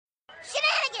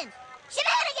Shenanigans!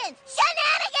 Shenanigans!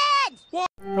 Shenanigans! What?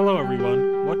 Hello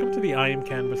everyone, welcome to the I Am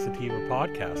Cannabis Sativa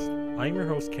podcast. I am your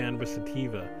host, Cannabis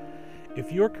Sativa.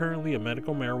 If you are currently a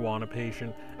medical marijuana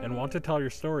patient and want to tell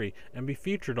your story and be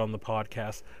featured on the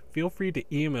podcast, feel free to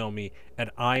email me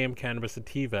at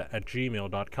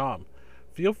iamcannabissativa@gmail.com.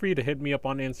 Feel free to hit me up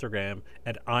on Instagram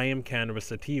at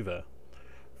iamcannabissativa.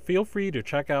 Feel free to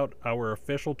check out our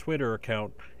official Twitter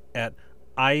account at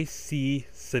IC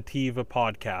Sativa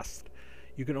Podcast.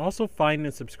 You can also find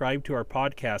and subscribe to our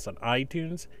podcast on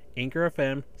iTunes, Anchor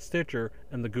FM, Stitcher,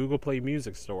 and the Google Play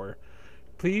Music Store.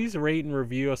 Please rate and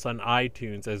review us on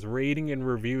iTunes, as rating and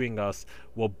reviewing us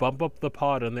will bump up the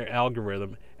pod on their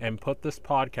algorithm and put this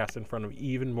podcast in front of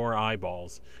even more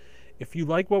eyeballs. If you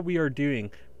like what we are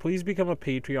doing, please become a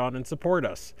Patreon and support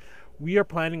us. We are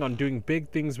planning on doing big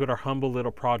things with our humble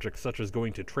little projects, such as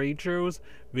going to trade shows,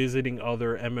 visiting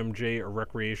other MMJ or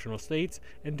recreational states,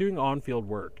 and doing on-field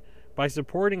work. By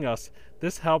supporting us,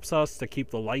 this helps us to keep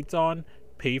the lights on,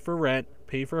 pay for rent,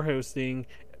 pay for hosting,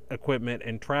 equipment,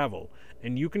 and travel.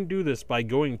 And you can do this by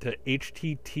going to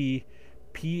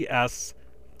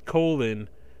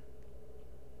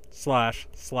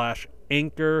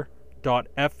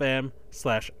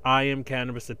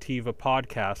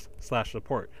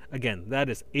podcast/support. Again, that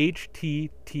is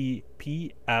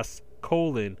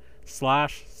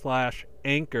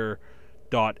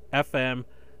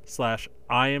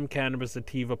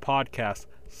https://anchor.fm/IamCannabisSativa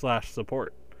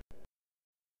podcast/support.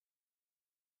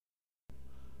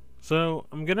 So,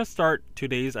 I'm going to start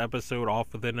today's episode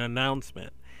off with an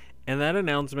announcement. And that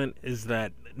announcement is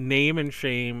that Name and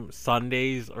Shame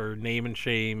Sundays, or Name and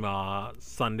Shame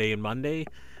Sunday and Monday,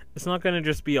 it's not going to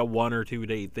just be a 1 or 2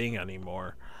 day thing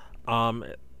anymore.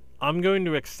 I'm going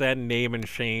to extend Name and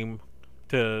Shame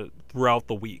to throughout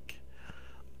the week.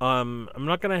 I'm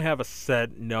not going to have a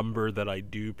set number that I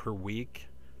do per week.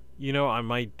 You know, I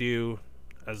might do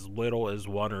as little as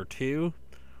 1 or 2.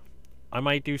 I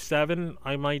might do 7,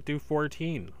 I might do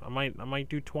 14, I might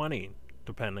do 20,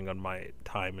 depending on my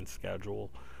time and schedule.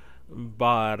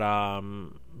 But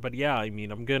yeah, I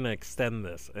mean, I'm gonna extend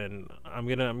this, and I'm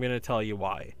gonna tell you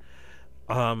why.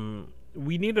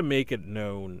 We need to make it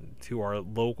known to our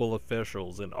local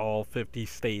officials in all 50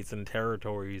 states and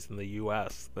territories in the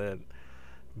U.S. that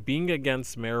being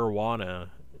against marijuana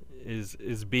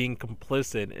is being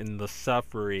complicit in the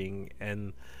suffering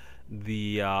and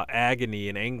the agony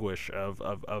and anguish of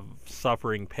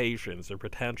suffering patients or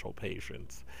potential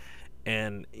patients.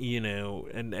 And you know,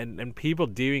 and people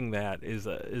doing that is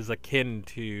akin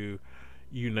to,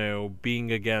 you know,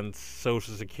 being against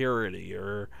Social Security,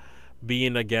 or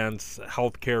being against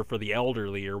health care for the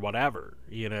elderly, or whatever,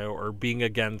 you know, or being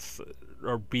against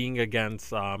or being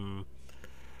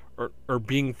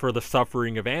for the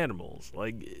suffering of animals.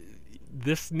 Like,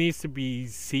 this needs to be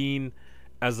seen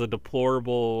as a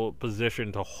deplorable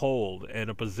position to hold, and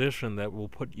a position that will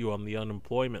put you on the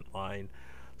unemployment line.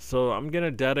 So I'm going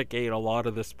to dedicate a lot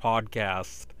of this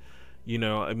podcast, you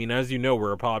know, I mean, as you know,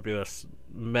 we're a popular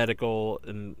medical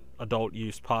and adult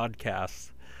use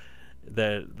podcast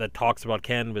that talks about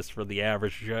cannabis for the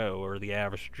average Joe or the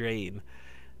average Jane.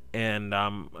 And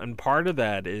part of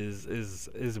that is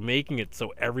making it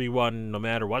so everyone, no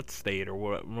matter what state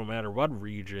or no matter what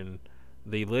region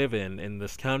they live in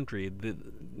this country,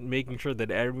 making sure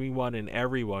that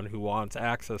everyone who wants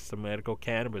access to medical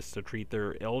cannabis to treat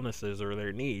their illnesses or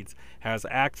their needs has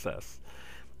access.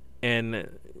 And,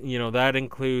 you know, that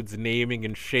includes naming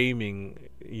and shaming,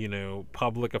 you know,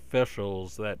 public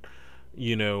officials that,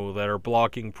 you know, that are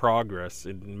blocking progress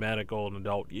in medical and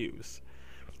adult use.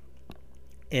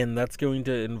 And that's going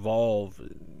to involve,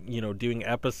 you know, doing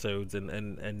episodes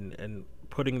and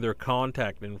putting their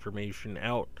contact information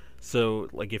out. So,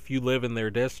 like, if you live in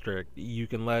their district, you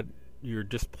can let your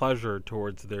displeasure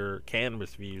towards their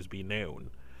cannabis views be known.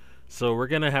 So we're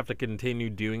going to have to continue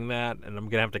doing that, and I'm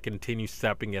going to have to continue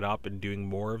stepping it up and doing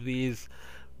more of these,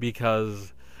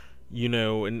 because, you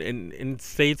know, in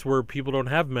states where people don't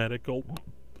have medical,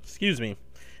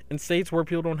 in states where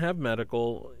people don't have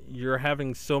medical, you're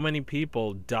having so many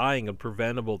people dying of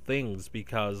preventable things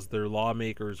because their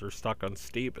lawmakers are stuck on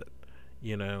stupid,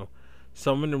 you know.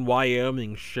 Someone in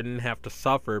Wyoming shouldn't have to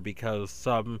suffer because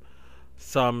some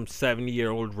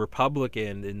 70-year-old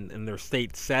Republican in their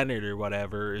state senate or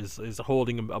whatever is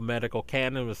holding a medical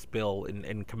cannabis bill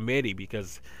in committee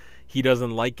because he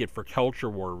doesn't like it for culture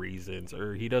war reasons,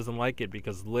 or he doesn't like it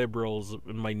because liberals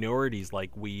and minorities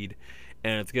like weed,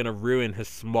 and it's going to ruin his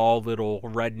small little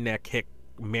redneck hick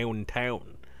mountain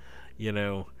town, you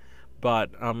know.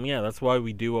 But yeah, that's why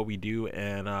we do what we do,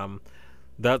 and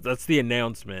that's the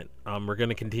announcement. We're going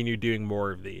to continue doing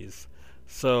more of these.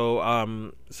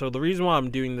 So the reason why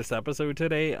I'm doing this episode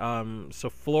today, so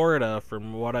Florida,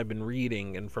 from what I've been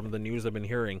reading and from the news I've been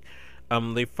hearing,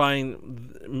 they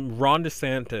find Ron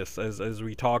DeSantis, as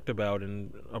we talked about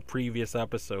in a previous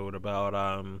episode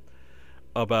about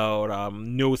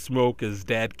no smoke is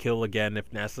dead, kill again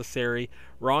if necessary.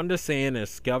 Ron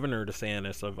DeSantis, Governor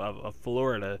DeSantis of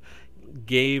Florida,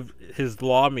 gave his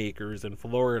lawmakers in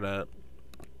Florida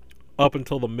up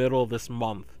until the middle of this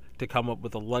month to come up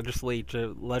with a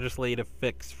legislative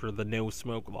fix for the no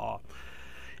smoke law.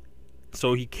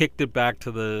 So he kicked it back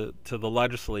to the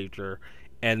legislature,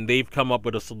 and they've come up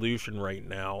with a solution right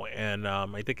now. And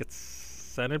I think it's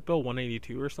Senate Bill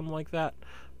 182 or something like that.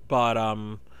 But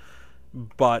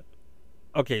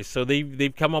okay, so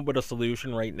they've come up with a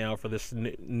solution right now for this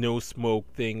no smoke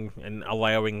thing and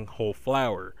allowing whole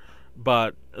flower.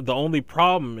 But the only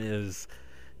problem is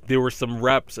there were some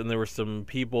reps and there were some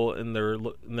people in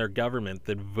their government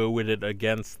that voted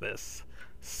against this.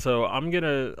 So I'm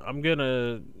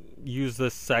gonna use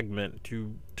this segment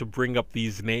to bring up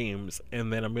these names,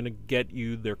 and then I'm gonna get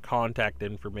you their contact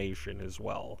information as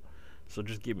well. So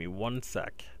just give me 1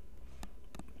 sec.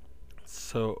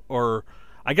 So, or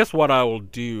I guess what I will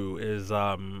do is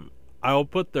I'll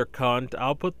put their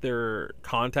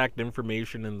contact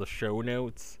information in the show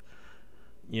notes.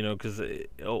 You know, because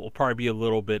it'll probably be a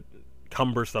little bit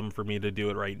cumbersome for me to do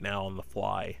it right now on the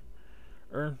fly.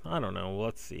 Or, I don't know,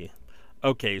 let's see.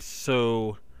 Okay,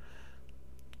 so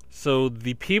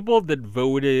the people that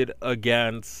voted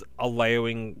against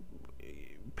allowing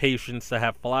patients to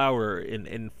have flower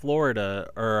in Florida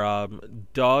are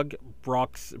Doug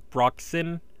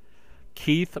Broxson,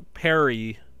 Keith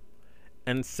Perry,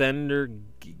 and Senator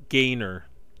Gaynor.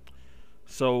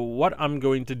 So what I'm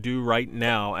going to do right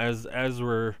now, I'm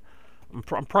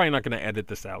probably not going to edit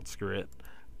this out. Screw it.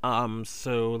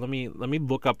 So let me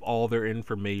look up all their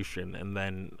information, and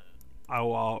then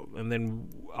I'll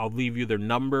leave you their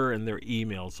number and their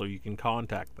email so you can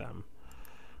contact them.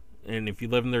 And if you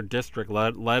live in their district,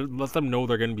 let them know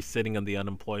they're going to be sitting on the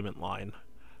unemployment line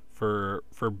for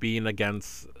being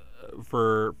against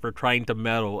for trying to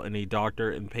meddle in a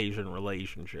doctor and patient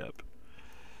relationship.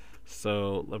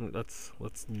 So let's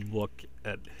look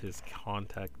at his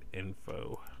contact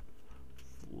info.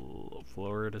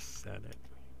 Florida Senate.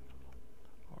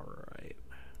 All right.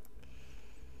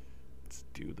 Let's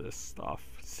do this stuff.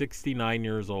 69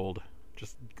 years old.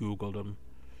 Just Googled him.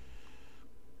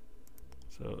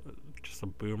 So just a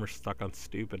boomer stuck on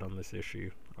stupid on this issue.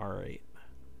 All right.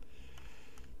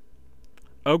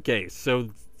 Okay, so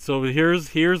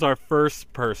here's our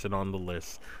first person on the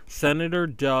list. Senator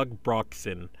Doug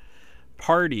Broxson.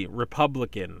 Party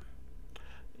Republican,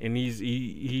 and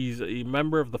he's a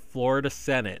member of the Florida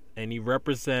Senate, and he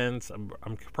represents. I'm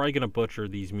probably gonna butcher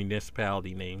these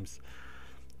municipality names.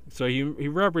 So he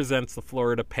represents the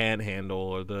Florida Panhandle,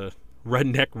 or the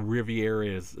Redneck Riviera,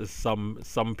 as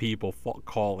some people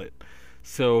call it.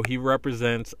 So he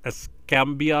represents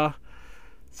Escambia,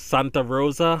 Santa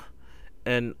Rosa,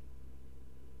 and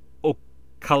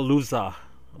Okaloosa.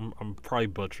 I'm probably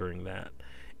butchering that.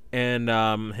 And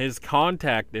his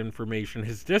contact information,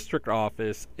 his district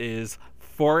office is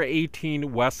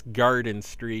 418 West Garden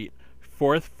Street,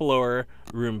 4th floor,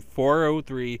 room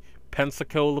 403,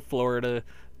 Pensacola, Florida,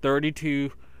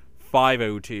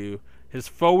 32502. His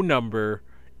phone number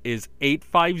is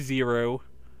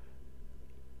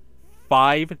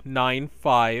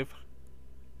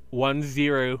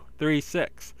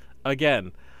 850-595-1036.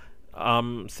 Again,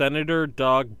 Senator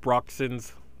Doug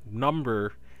Broxson's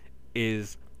number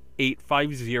is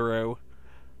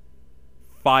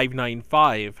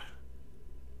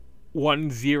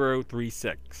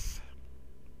 850-595-1036.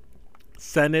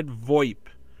 Senate VoIP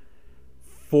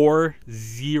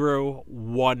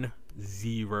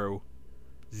 4010.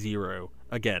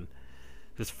 Again,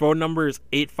 his phone number is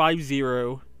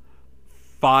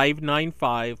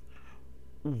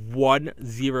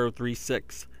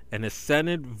 850-595-1036, and his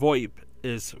Senate VoIP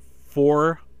is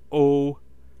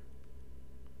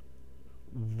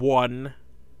 40100.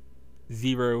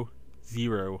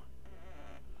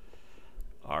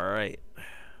 All right,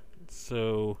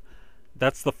 so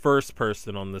that's the first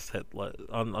person on this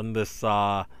on this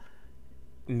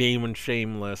name and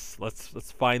shame list.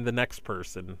 Let's find the next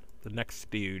person, the next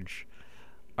stooge.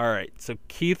 All right, so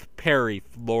Keith Perry,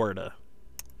 Florida.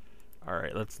 All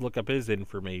right, let's look up his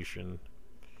information.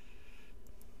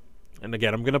 And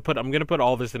again, I'm gonna put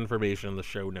all this information in the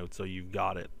show notes so you've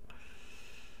got it.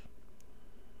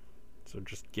 So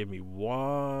just give me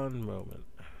one moment.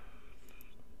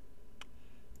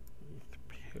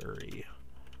 Perry.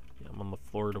 Yeah, I'm on the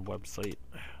Florida website.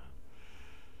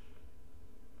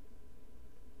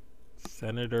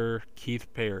 Senator Keith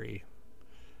Perry.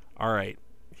 All right,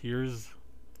 here's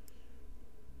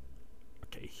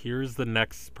the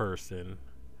next person.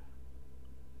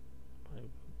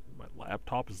 My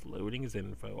laptop is loading his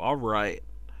info. All right.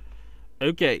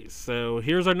 Okay, so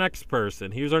here's our next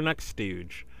person. Here's our next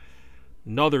stooge.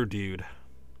 Another dude.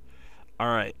 All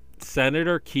right,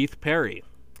 Senator Keith Perry.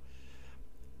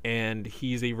 And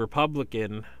he's a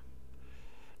Republican,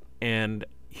 and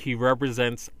he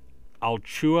represents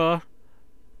Alachua,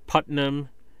 Putnam,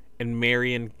 and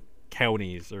Marion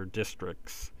counties or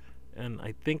districts. And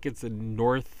I think it's in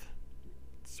north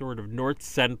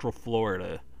central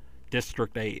Florida,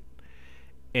 District 8.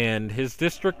 And his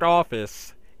district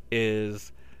office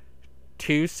is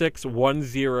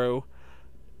 2610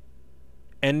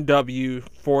 NW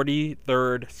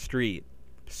 43rd Street,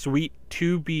 Suite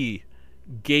 2B,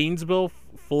 Gainesville,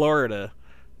 Florida,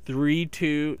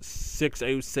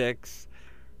 32606.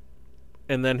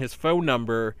 And then his phone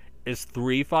number is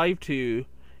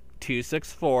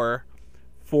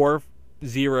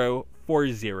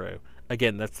 352-264-4040.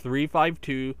 Again, that's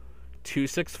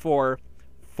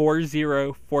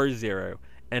 352-264-4040.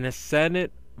 And his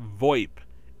Senate VoIP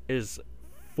is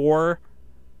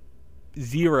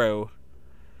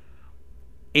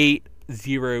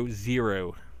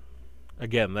 40800.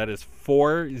 Again, that is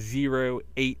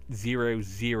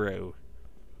 40800.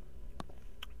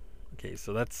 Okay,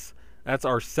 so that's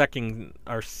our second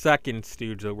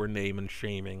stooge that we're name and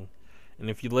shaming. And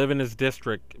if you live in his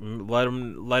district,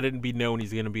 let it be known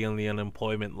he's going to be on the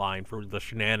unemployment line for the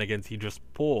shenanigans he just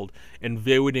pulled and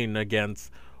voting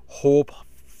against whole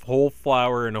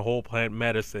flower and whole plant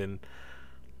medicine,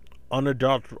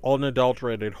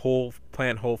 unadulterated whole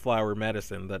plant whole flower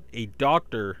medicine that a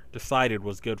doctor decided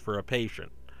was good for a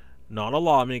patient. Not a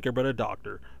lawmaker, but a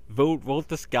doctor. Vote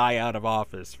this guy out of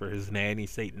office for his nanny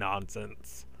state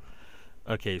nonsense.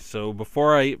 Okay, so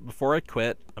before I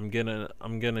quit, I'm gonna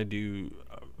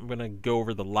go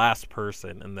over the last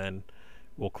person, and then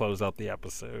we'll close out the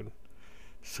episode.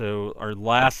 So our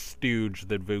last stooge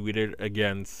that voted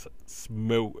against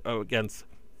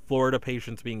Florida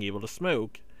patients being able to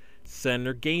smoke,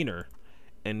 Senator Gaynor,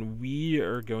 and we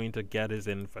are going to get his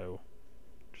info.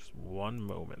 Just one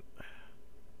moment.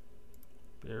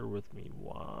 Bear with me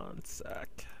one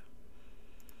sec.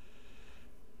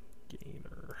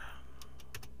 Gaynor.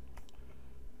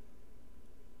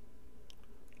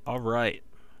 All right.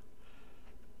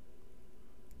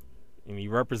 And he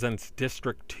represents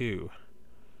District 2.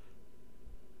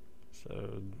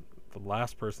 So the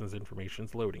last person's information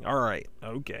is loading. All right.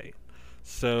 Okay.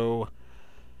 So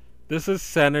this is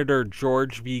Senator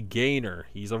George B. Gaynor.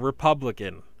 He's a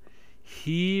Republican.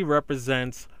 He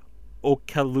represents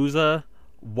Okaloosa,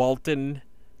 Walton,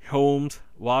 Holmes,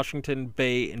 Washington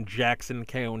Bay, and Jackson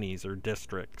counties or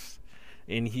districts.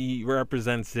 And he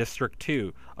represents District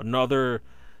 2.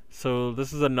 So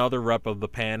this is another rep of the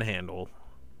Panhandle,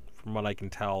 from what I can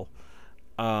tell.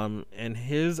 And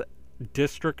his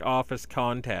district office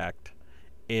contact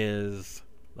is,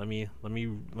 let me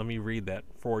read that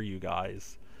for you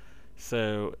guys.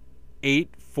 So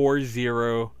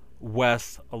 840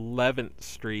 West 11th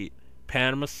Street,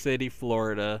 Panama City,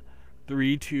 Florida,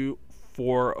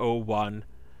 32401.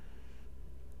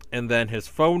 And then his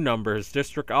phone number, his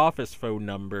district office phone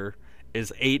number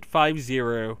is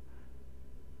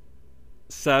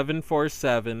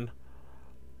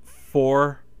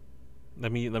 850-747-4.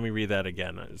 Let me read that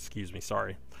again. Excuse me,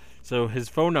 sorry. So his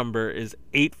phone number is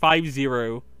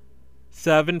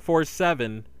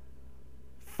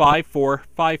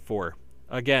 850-747-5454.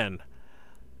 Again,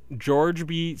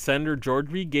 Senator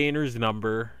George B. Gaynor's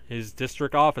number, his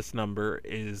district office number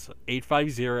is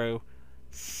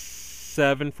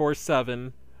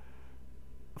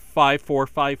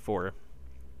 850-747-5454.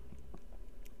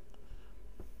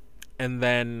 And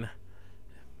then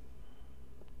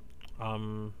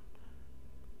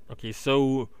okay,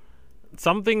 so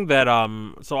something that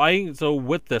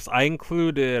with this I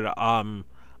included I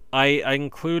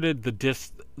included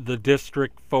the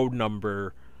district phone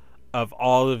number of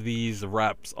all of these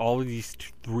reps, all of these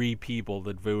three people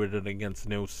that voted against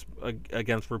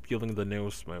repealing the no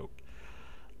smoke.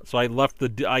 So I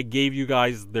gave you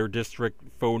guys their district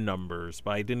phone numbers,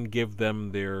 but I didn't give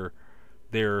them their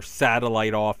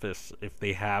satellite office if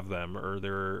they have them, or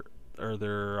their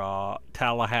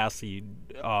Tallahassee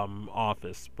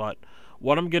office. But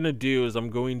what I'm gonna do is I'm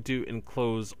going to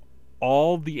enclose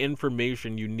all the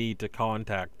information you need to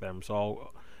contact them.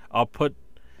 So I'll put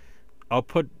all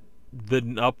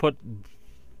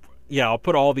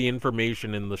the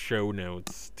information in the show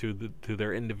notes to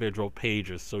their individual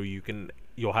pages, so you can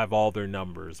you'll have all their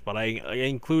numbers. But I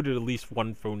included at least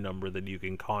one phone number that you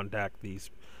can contact these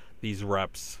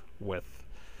reps with.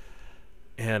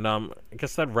 And I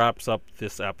guess that wraps up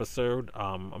this episode.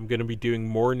 I'm gonna be doing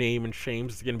more name and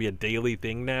shames. It's gonna be a daily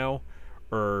thing now,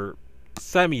 or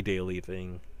semi-daily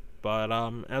thing. But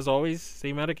as always,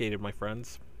 stay medicated, my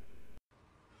friends.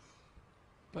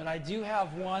 But I do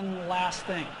have one last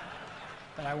thing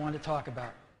that I want to talk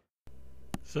about.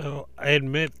 So I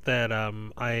admit that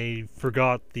I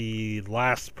forgot the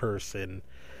last person.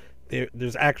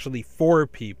 There's actually 4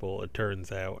 people, it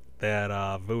turns out, that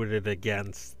voted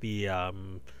against the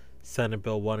Senate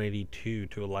Bill 182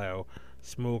 to allow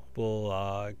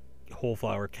smokable whole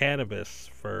flower cannabis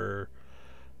for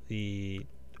the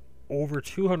over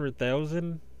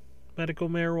 200,000 medical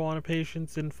marijuana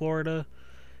patients in Florida.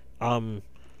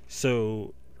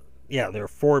 So yeah, there are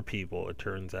 4 people, it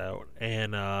turns out.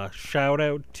 And shout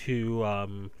out to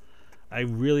I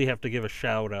really have to give a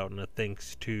shout out and a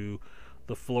thanks to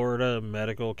the Florida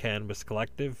Medical Cannabis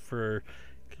Collective for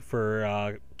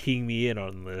keying me in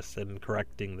on this and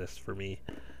correcting this for me.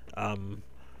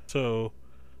 So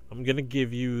I'm gonna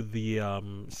give you the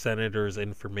senator's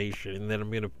information, and then I'm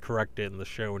gonna correct it in the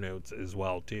show notes as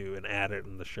well too, and add it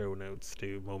in the show notes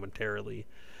too momentarily.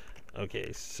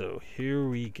 Okay, so here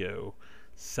we go.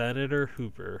 Senator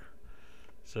Hooper.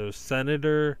 So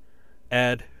Senator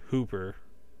Ed Hooper.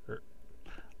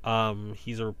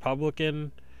 He's a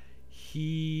Republican.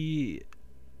 He's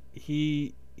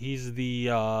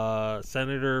the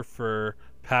senator for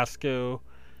Pasco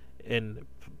and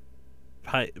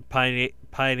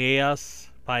Payaes.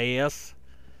 I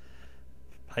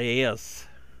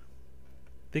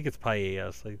think it's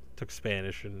Payaes. I took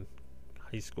Spanish in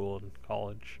high school and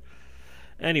college.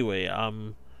 Anyway,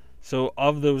 so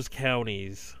of those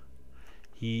counties,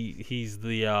 he's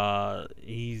the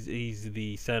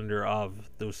senator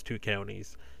of those 2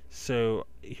 counties. So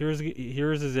here's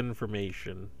his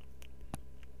information.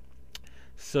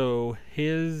 So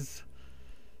his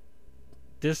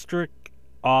district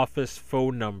office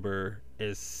phone number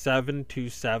is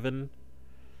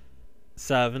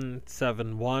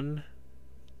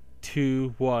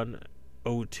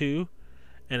 727-771-2102,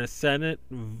 and a Senate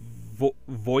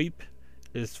VoIP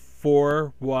is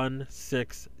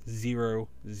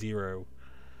 41600.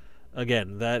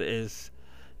 Again, that is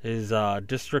his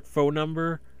district phone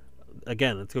number.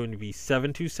 Again, it's going to be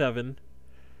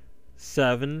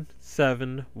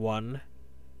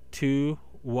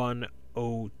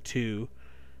 727-771-2102.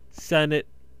 Senate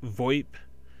VoIP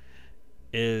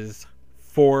is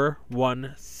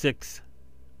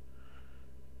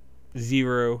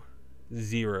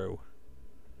 41600.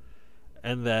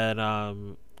 And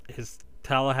then his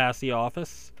Tallahassee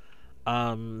office,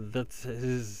 that's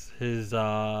his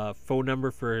phone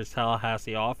number for his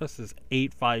Tallahassee office is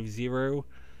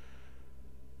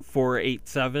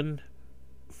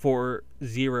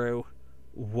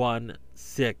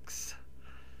 850-487-4016.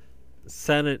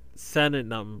 Senate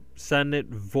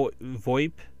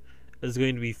VoIP is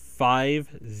going to be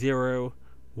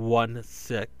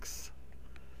 5016.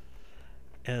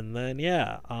 And then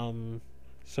yeah,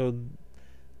 so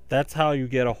that's how you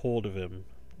get a hold of him.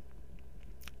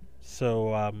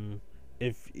 So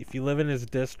if you live in his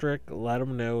district, let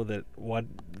him know that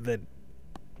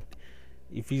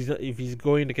if he's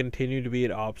going to continue to be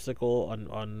an obstacle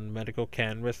on medical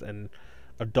cannabis and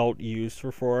adult use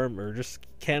reform, or just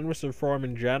cannabis reform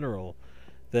in general,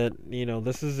 that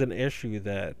this is an issue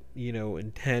that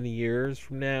in 10 years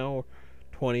from now,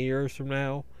 20 years from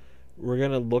now, we're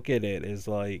gonna look at it as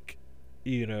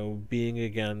being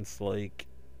against we're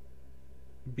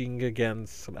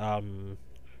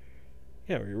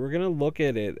gonna look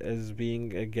at it as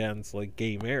being against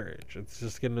gay marriage. It's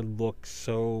just gonna look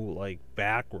so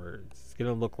backwards. It's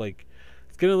gonna look like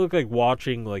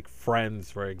watching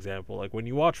Friends, for example. When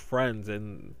you watch Friends,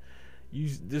 and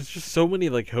there's just so many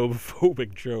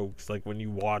homophobic jokes. When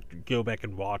you go back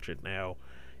and watch it now,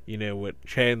 with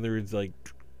Chandler's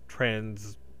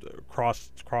trans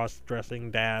cross-dressing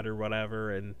dad or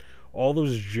whatever, and all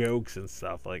those jokes and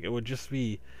stuff. It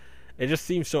just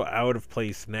seems so out of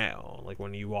place now,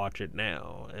 when you watch it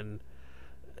now. And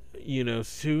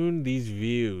soon these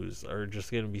views are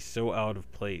just going to be so out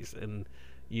of place, and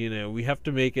we have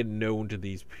to make it known to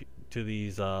these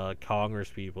Congress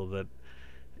people that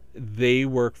they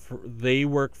work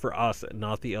for us,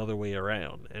 not the other way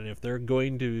around. And if they're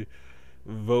going to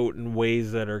vote in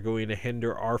ways that are going to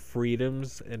hinder our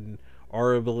freedoms and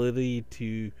our ability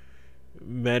to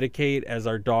medicate as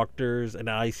our doctors and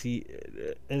ourselves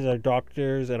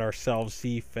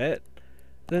see fit,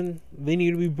 then they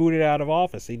need to be booted out of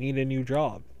office. They need a new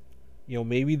job.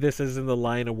 Maybe this isn't the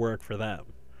line of work for them.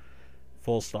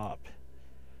 Full stop.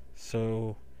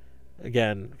 So,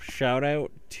 again, shout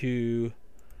out to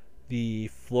the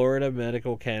Florida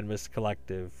Medical Cannabis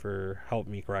Collective for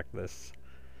helping me correct this.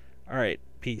 Alright,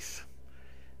 peace.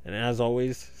 And as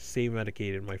always, stay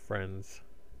medicated, my friends.